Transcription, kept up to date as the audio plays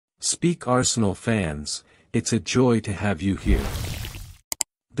Speak Arsenal fans, it's a joy to have you here.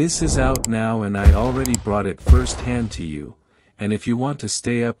 This is out now and I already brought it first-hand to you, and if you want to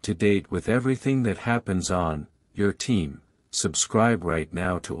stay up to date with everything that happens on your team, subscribe right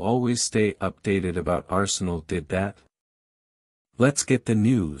now to always stay updated about Arsenal. Did that? Let's get the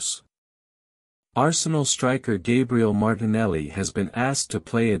news. Arsenal striker Gabriel Martinelli has been asked to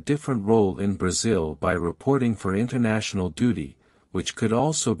play a different role in Brazil by reporting for international duty, which could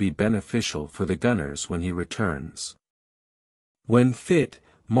also be beneficial for the Gunners when he returns. When fit,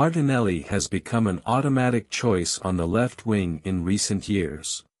 Martinelli has become an automatic choice on the left wing in recent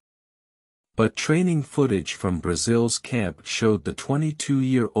years. But training footage from Brazil's camp showed the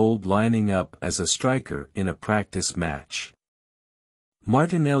 22-year-old lining up as a striker in a practice match.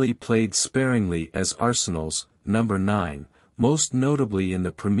 Martinelli played sparingly as Arsenal's number 9, most notably in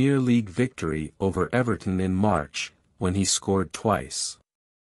the Premier League victory over Everton in March, when he scored twice.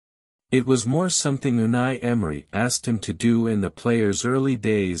 It was more something Unai Emery asked him to do in the player's early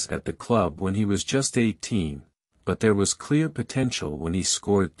days at the club when he was just 18, but there was clear potential when he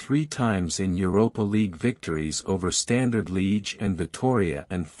scored 3 times in Europa League victories over Standard Liège and Vitória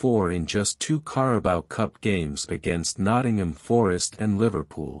and 4 in just 2 Carabao Cup games against Nottingham Forest and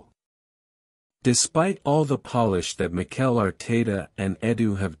Liverpool. Despite all the polish that Mikel Arteta and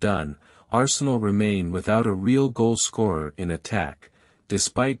Edu have done, Arsenal remain without a real goal scorer in attack,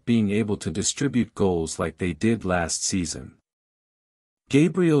 despite being able to distribute goals like they did last season.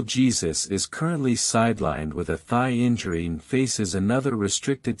 Gabriel Jesus is currently sidelined with a thigh injury and faces another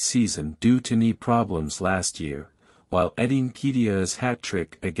restricted season due to knee problems last year, while Edin Nketiah's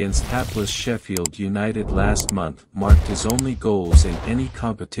hat-trick against hapless Sheffield United last month marked his only goals in any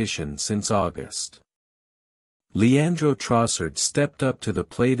competition since August. Leandro Trossard stepped up to the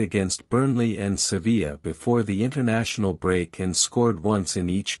plate against Burnley and Sevilla before the international break and scored once in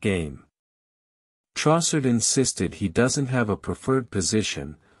each game. Trossard insisted he doesn't have a preferred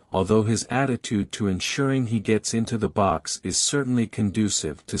position, although his attitude to ensuring he gets into the box is certainly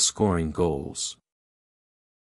conducive to scoring goals.